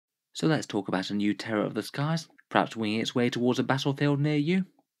So let's talk about a new terror of the skies, perhaps winging its way towards a battlefield near you.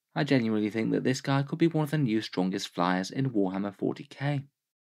 I genuinely think that this guy could be one of the new strongest flyers in Warhammer 40k.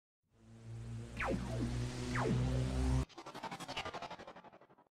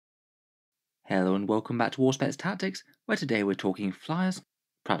 Hello and welcome back to Auspex Tactics, where today we're talking flyers,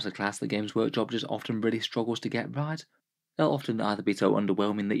 perhaps a class the Games Workshop just often really struggles to get right. They'll often either be so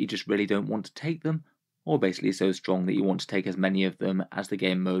underwhelming that you just really don't want to take them, or basically so strong that you want to take as many of them as the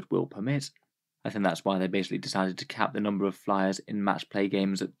game mode will permit. I think that's why they basically decided to cap the number of flyers in match play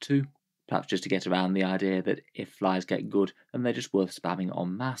games at 2, perhaps just to get around the idea that if flyers get good, then they're just worth spamming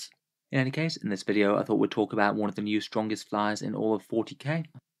en masse. In any case, in this video I thought we'd talk about one of the new strongest flyers in all of 40k.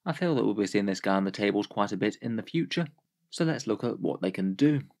 I feel that we'll be seeing this guy on the tables quite a bit in the future, so let's look at what they can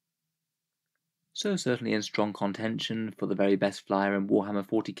do. So certainly in strong contention for the very best flyer in Warhammer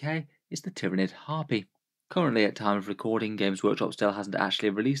 40k is the Tyranids Harpy. Currently at time of recording, Games Workshop still hasn't actually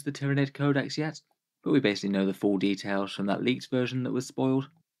released the Tyranid Codex yet, but we basically know the full details from that leaked version that was spoiled.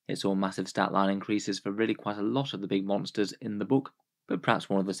 It saw massive stat line increases for really quite a lot of the big monsters in the book, but perhaps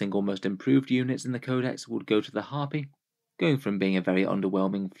one of the single most improved units in the Codex would go to the Harpy, going from being a very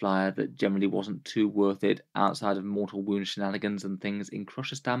underwhelming flyer that generally wasn't too worth it outside of mortal wound shenanigans and things in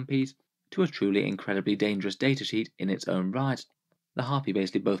Crusher Stampede, to a truly incredibly dangerous datasheet in its own right. The Harpy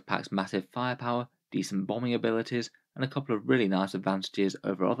basically both packs massive firepower, decent bombing abilities, and a couple of really nice advantages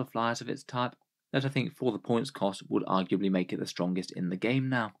over other flyers of its type that I think for the points cost would arguably make it the strongest in the game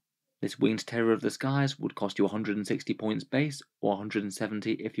now. This Winged Terror of the Skies would cost you 160 points base, or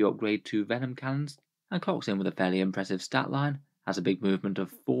 170 if you upgrade 2 Venom Cannons, and clocks in with a fairly impressive stat line, has a big movement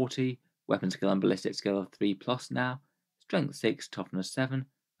of 40, weapon skill and ballistic skill of 3+ now, strength 6, toughness 7,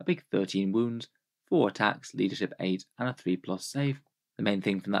 a big 13 wounds, 4 attacks, leadership 8, and a 3+ save. The main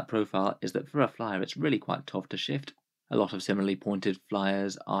thing from that profile is that for a flyer it's really quite tough to shift. A lot of similarly pointed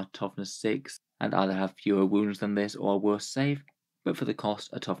flyers are toughness 6 and either have fewer wounds than this or a worse save, but for the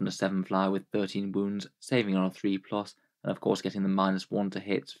cost, a toughness 7 flyer with 13 wounds, saving on a 3+, and of course getting the -1 to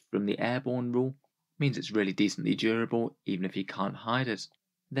hit from the airborne rule, means it's really decently durable even if you can't hide it.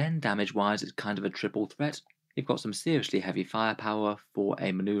 Then damage wise it's kind of a triple threat. You've got some seriously heavy firepower for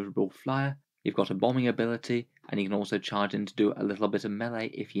a manoeuvrable flyer, you've got a bombing ability, and you can also charge in to do a little bit of melee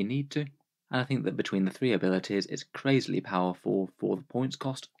if you need to. And I think that between the 3 abilities it's crazily powerful for the points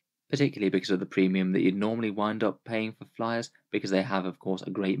cost, particularly because of the premium that you'd normally wind up paying for flyers, because they have of course a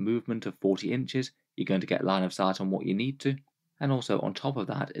great movement of 40 inches, you're going to get line of sight on what you need to, and also on top of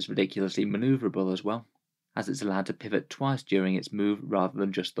that it's ridiculously manoeuvrable as well, as it's allowed to pivot twice during its move rather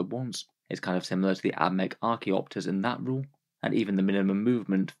than just the once. It's kind of similar to the Admech Archaeopters in that rule, and even the minimum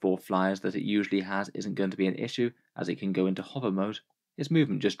movement for flyers that it usually has isn't going to be an issue, as it can go into hover mode. Its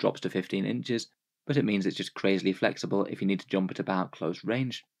movement just drops to 15 inches, but it means it's just crazily flexible if you need to jump at about close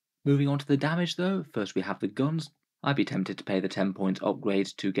range. Moving on to the damage though, first we have the guns. I'd be tempted to pay the 10 points upgrade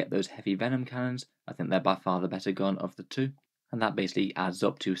to get those heavy venom cannons. I think they're by far the better gun of the two, and that basically adds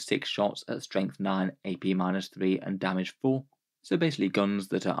up to 6 shots at strength 9, AP -3 and damage 4. So basically guns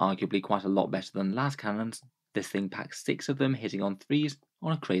that are arguably quite a lot better than las cannons. This thing packs 6 of them hitting on 3s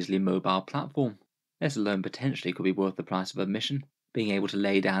on a crazily mobile platform. This alone potentially could be worth the price of admission. Being able to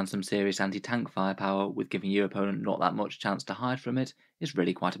lay down some serious anti-tank firepower with giving your opponent not that much chance to hide from it is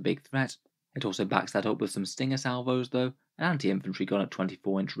really quite a big threat. It also backs that up with some stinger salvos though, an anti-infantry gun at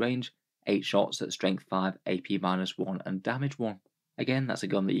 24-inch range, 8 shots at strength 5, AP -1 and damage 1. Again, that's a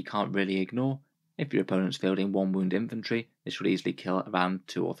gun that you can't really ignore. If your opponent's fielding 1 wound infantry, this should easily kill around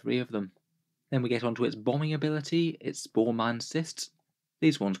 2 or 3 of them. Then we get onto its bombing ability, its Spore Mine Cysts.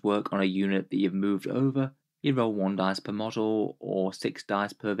 These ones work on a unit that you've moved over. You roll 1 dice per model, or 6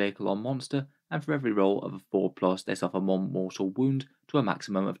 dice per vehicle or monster, and for every roll of a 4+, they suffer 1 mortal wound to a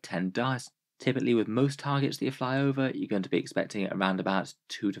maximum of 10 dice. Typically with most targets that you fly over, you're going to be expecting around about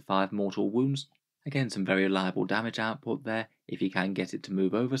 2 to 5 mortal wounds. Again, some very reliable damage output there, if you can get it to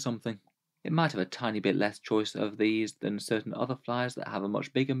move over something. It might have a tiny bit less choice of these than certain other flyers that have a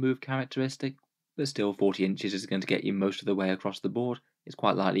much bigger move characteristic, but still 40 inches is going to get you most of the way across the board. It's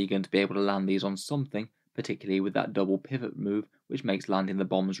quite likely you're going to be able to land these on something, particularly with that double pivot move, which makes landing the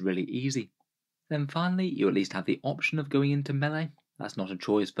bombs really easy. Then finally, you at least have the option of going into melee. That's not a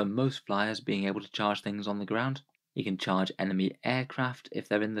choice for most flyers, being able to charge things on the ground. You can charge enemy aircraft if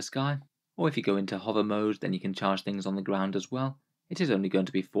they're in the sky, or if you go into hover mode then you can charge things on the ground as well. It is only going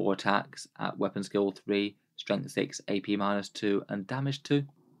to be 4 attacks at weapon skill 3, strength 6, AP -2 and damage 2,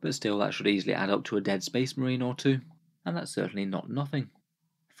 but still that should easily add up to a dead space marine or 2, and that's certainly not nothing.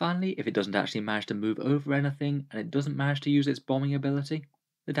 Finally, if it doesn't actually manage to move over anything and it doesn't manage to use its bombing ability,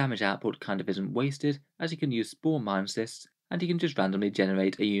 the damage output kind of isn't wasted, as you can use Spore Mine Cysts and you can just randomly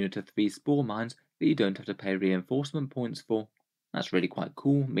generate a unit of 3 spore mines that you don't have to pay reinforcement points for. That's really quite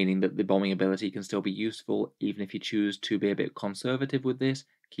cool, meaning that the bombing ability can still be useful even if you choose to be a bit conservative with this,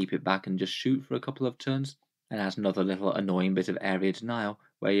 keep it back and just shoot for a couple of turns, and adds another little annoying bit of area denial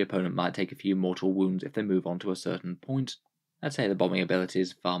where your opponent might take a few mortal wounds if they move on to a certain point. I'd say the bombing ability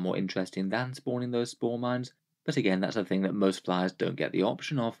is far more interesting than spawning those spore mines, but again that's a thing that most flyers don't get the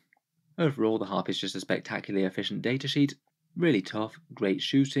option of. Overall, the Harp is just a spectacularly efficient datasheet, really tough, great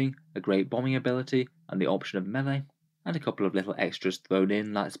shooting, a great bombing ability, and the option of melee, and a couple of little extras thrown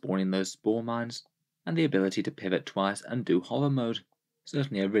in like spawning those spore mines, and the ability to pivot twice and do hover mode.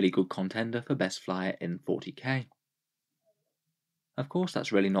 Certainly a really good contender for best flyer in 40k. Of course,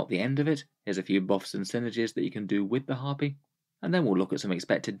 that's really not the end of it. Here's a few buffs and synergies that you can do with the Harpy, and then we'll look at some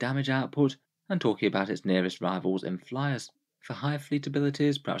expected damage output and talking about its nearest rivals in flyers. For high fleet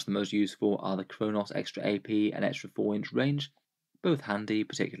abilities, perhaps the most useful are the Kronos extra AP and extra 4-inch range, both handy,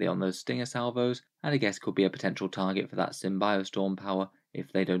 particularly on those stinger salvos, and I guess could be a potential target for that Symbiostorm power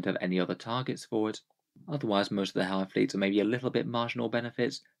if they don't have any other targets for it. Otherwise, most of the high fleets are maybe a little bit marginal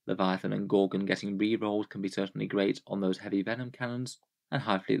benefits. Leviathan and Gorgon getting re-rolled can be certainly great on those heavy venom cannons, and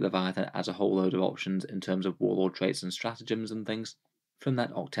high fleet Leviathan adds a whole load of options in terms of warlord traits and stratagems and things from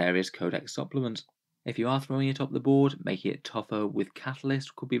that Octarius Codex supplement. If you are throwing it up the board, making it tougher with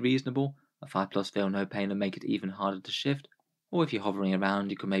Catalyst could be reasonable, a 5+ feel no pain and make it even harder to shift, or if you're hovering around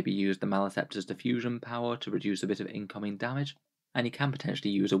you could maybe use the Maleceptor's diffusion power to reduce a bit of incoming damage, and you can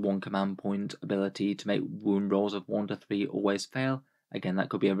potentially use a 1 command point ability to make wound rolls of 1 to 3 always fail. Again, that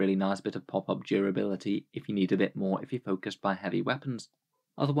could be a really nice bit of pop-up durability if you need a bit more if you're focused by heavy weapons.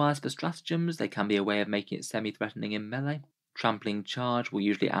 Otherwise, for stratagems, they can be a way of making it semi-threatening in melee. Trampling Charge will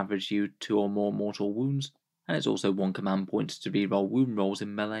usually average you 2 or more mortal wounds, and it's also 1 command point to reroll wound rolls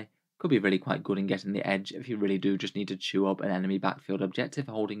in melee. Could be really quite good in getting the edge if you really do just need to chew up an enemy backfield objective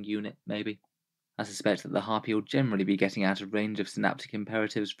holding unit, maybe. I suspect that the Harpy will generally be getting out of range of synaptic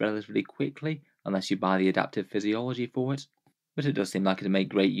imperatives relatively quickly, unless you buy the adaptive physiology for it, but it does seem like it'd make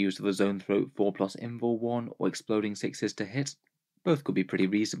great use of the Zone Throat 4+ Invul 1 or Exploding 6s to hit. Both could be pretty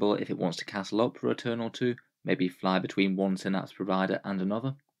reasonable if it wants to castle up for a turn or two, maybe fly between one synapse provider and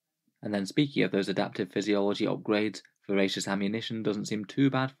another. And then speaking of those adaptive physiology upgrades, Voracious Ammunition doesn't seem too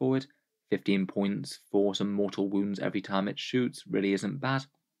bad for it. 15 points for some mortal wounds every time it shoots really isn't bad.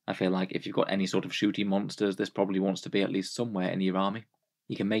 I feel like if you've got any sort of shooty monsters, this probably wants to be at least somewhere in your army.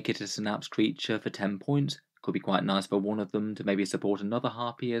 You can make it a synapse creature for 10 points, could be quite nice for one of them to maybe support another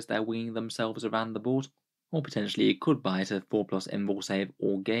Harpy as they're winging themselves around the board, or potentially you could buy it a 4+ invul save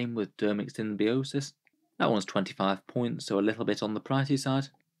all game with Dermic Symbiosis. That one's 25 points, so a little bit on the pricey side.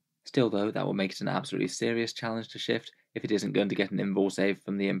 Still though, that will make it an absolutely serious challenge to shift if it isn't going to get an invul save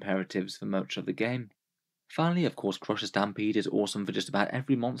from the imperatives for much of the game. Finally, of course, Crusher Stampede is awesome for just about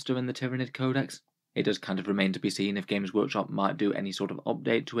every monster in the Tyranid Codex. It does kind of remain to be seen if Games Workshop might do any sort of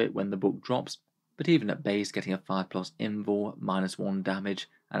update to it when the book drops, but even at base, getting a 5+ invul, -1 damage,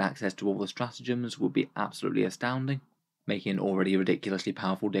 and access to all the stratagems would be absolutely astounding, making an already ridiculously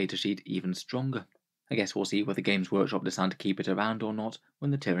powerful datasheet even stronger. I guess we'll see whether Games Workshop decide to keep it around or not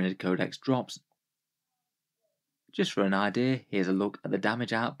when the Tyranid Codex drops. Just for an idea, here's a look at the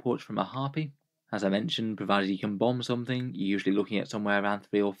damage output from a Harpy. As I mentioned, provided you can bomb something, you're usually looking at somewhere around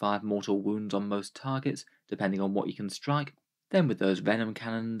 3 or 5 mortal wounds on most targets, depending on what you can strike. Then with those venom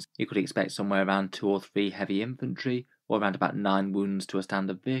cannons, you could expect somewhere around 2 or 3 heavy infantry, or around about 9 wounds to a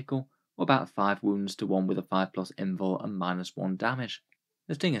standard vehicle, or about 5 wounds to one with a 5+ invul and -1 damage.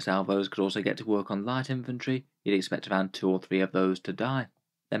 The stinger salvos could also get to work on light infantry, you'd expect around 2 or 3 of those to die.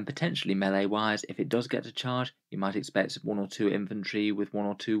 Then potentially melee-wise, if it does get to charge, you might expect 1 or 2 infantry with 1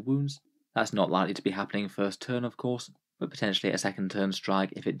 or 2 wounds. That's not likely to be happening first turn, of course, but potentially a second turn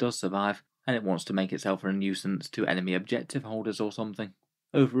strike if it does survive, and it wants to make itself a nuisance to enemy objective holders or something.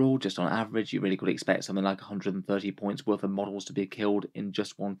 Overall, just on average, you really could expect something like 130 points worth of models to be killed in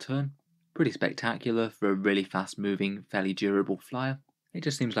just one turn. Pretty spectacular for a really fast-moving, fairly durable flyer. It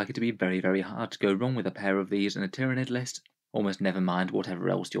just seems like it to be very, very hard to go wrong with a pair of these in a Tyranid list, almost never mind whatever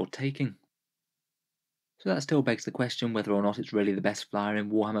else you're taking. So that still begs the question whether or not it's really the best flyer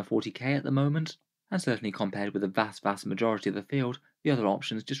in Warhammer 40k at the moment, and certainly compared with the vast majority of the field, the other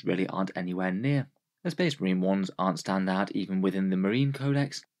options just really aren't anywhere near. The Space Marine ones aren't standout even within the Marine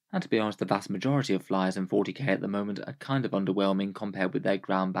Codex, and to be honest the vast majority of flyers in 40k at the moment are kind of underwhelming compared with their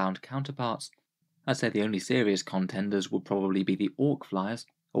ground-bound counterparts. I'd say the only serious contenders would probably be the Orc flyers.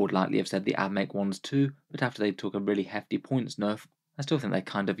 I would likely have said the Admech ones too, but after they took a really hefty points nerf, I still think they're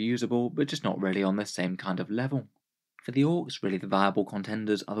kind of usable, but just not really on the same kind of level. For the Orcs, really the viable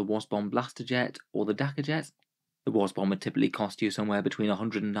contenders are the Wasp-Bomb Blaster Jet or the Dagger Jet. The Wasp Bomb would typically cost you somewhere between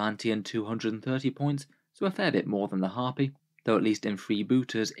 190 and 230 points, so a fair bit more than the Harpy, though at least in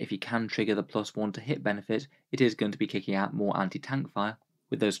freebooters, if you can trigger the +1 to hit benefit, it is going to be kicking out more anti-tank fire.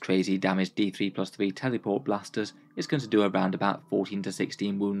 With those crazy damage D3+3 teleport blasters, it's going to do around about 14 to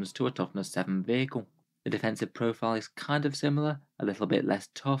 16 wounds to a toughness 7 vehicle. The defensive profile is kind of similar, a little bit less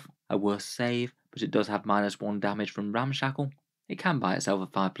tough, a worse save, but it does have -1 damage from Ramshackle. It can buy itself a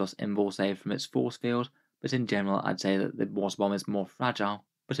 5+ invul save from its force field, but in general I'd say that the Wasp Bomb is more fragile,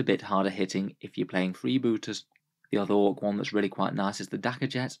 but a bit harder hitting if you're playing freebooters. The other orc one that's really quite nice is the Dagger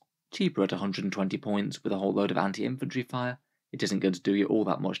Jet, cheaper at 120 points with a whole load of anti-infantry fire. It isn't going to do you all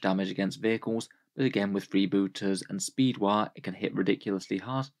that much damage against vehicles, but again with freebooters and speed wire it can hit ridiculously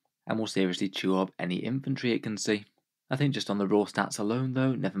hard, and will seriously chew up any infantry it can see. I think just on the raw stats alone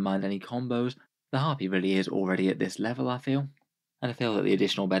though, never mind any combos, the Harpy really is already at this level I feel. And I feel that the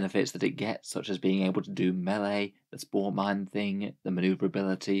additional benefits that it gets, such as being able to do melee, the spore mine thing, the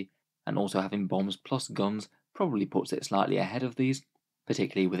maneuverability, and also having bombs plus guns, probably puts it slightly ahead of these,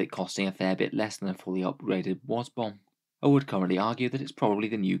 particularly with it costing a fair bit less than a fully upgraded Wasp Bomb. I would currently argue that it's probably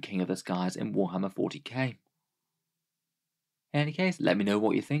the new King of the Skies in Warhammer 40k. In any case, let me know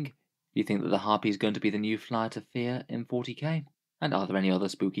what you think. Do you think that the Harpy is going to be the new Flyer to fear in 40k? And are there any other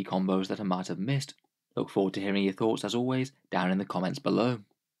spooky combos that I might have missed? Look forward to hearing your thoughts as always down in the comments below.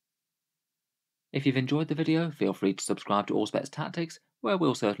 If you've enjoyed the video, feel free to subscribe to Auspex Tactics, where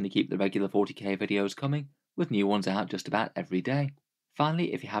we'll certainly keep the regular 40k videos coming, with new ones out just about every day.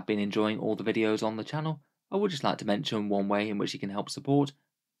 Finally, if you have been enjoying all the videos on the channel, I would just like to mention one way in which you can help support,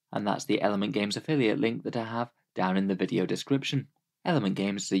 and that's the Element Games affiliate link that I have down in the video description. Element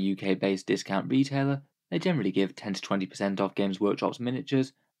Games is a UK-based discount retailer. They generally give 10 to 20% off Games Workshop's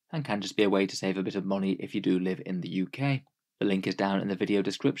miniatures, and can just be a way to save a bit of money if you do live in the UK. The link is down in the video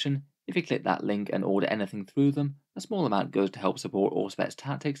description. If you click that link and order anything through them, a small amount goes to help support Auspex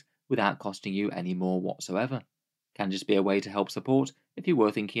Tactics without costing you any more whatsoever. Can just be a way to help support if you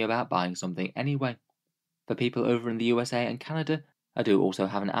were thinking about buying something anyway. For people over in the USA and Canada, I do also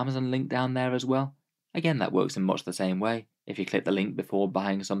have an Amazon link down there as well. Again, that works in much the same way. If you click the link before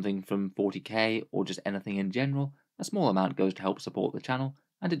buying something from 40k or just anything in general, a small amount goes to help support the channel,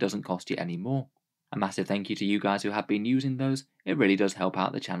 and it doesn't cost you any more. A massive thank you to you guys who have been using those, it really does help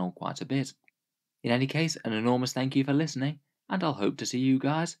out the channel quite a bit. In any case, an enormous thank you for listening, and I'll hope to see you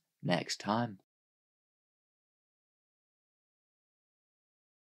guys next time.